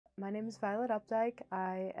My name is Violet Updike.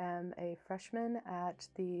 I am a freshman at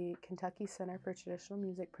the Kentucky Center for Traditional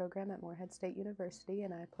Music program at Morehead State University,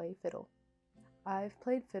 and I play fiddle. I've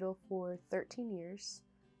played fiddle for 13 years.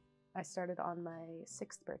 I started on my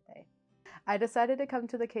 6th birthday. I decided to come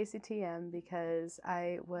to the KCTM because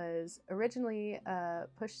I was originally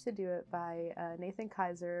pushed to do it by Nathan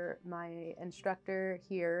Kaiser, my instructor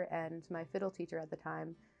here and my fiddle teacher at the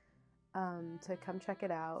time, to come check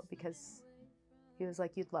it out because he was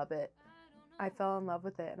like, "You'd love it." I fell in love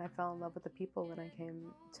with it, and I fell in love with the people when I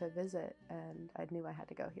came to visit, and I knew I had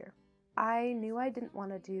to go here. I knew I didn't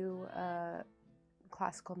want to do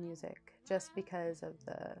classical music just because of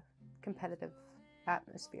the competitive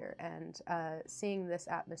atmosphere, and seeing this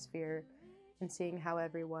atmosphere and seeing how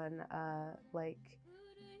everyone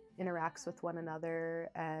interacts with one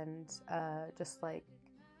another, and just like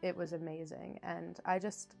it was amazing. And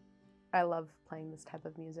I love playing this type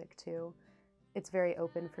of music too. It's very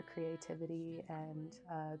open for creativity and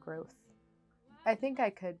growth. I think I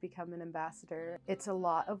could become an ambassador. It's a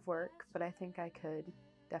lot of work, but I think I could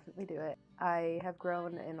definitely do it. I have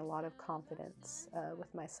grown in a lot of confidence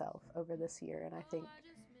with myself over this year, and I think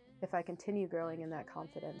if I continue growing in that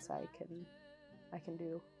confidence, I can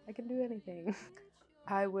do anything.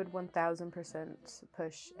 I would 1000%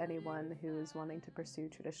 push anyone who is wanting to pursue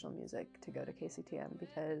traditional music to go to KCTM,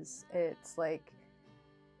 because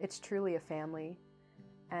it's truly a family,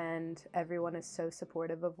 and everyone is so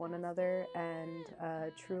supportive of one another and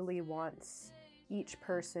truly wants each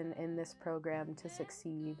person in this program to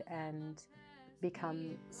succeed and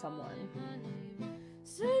become someone.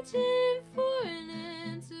 Searching for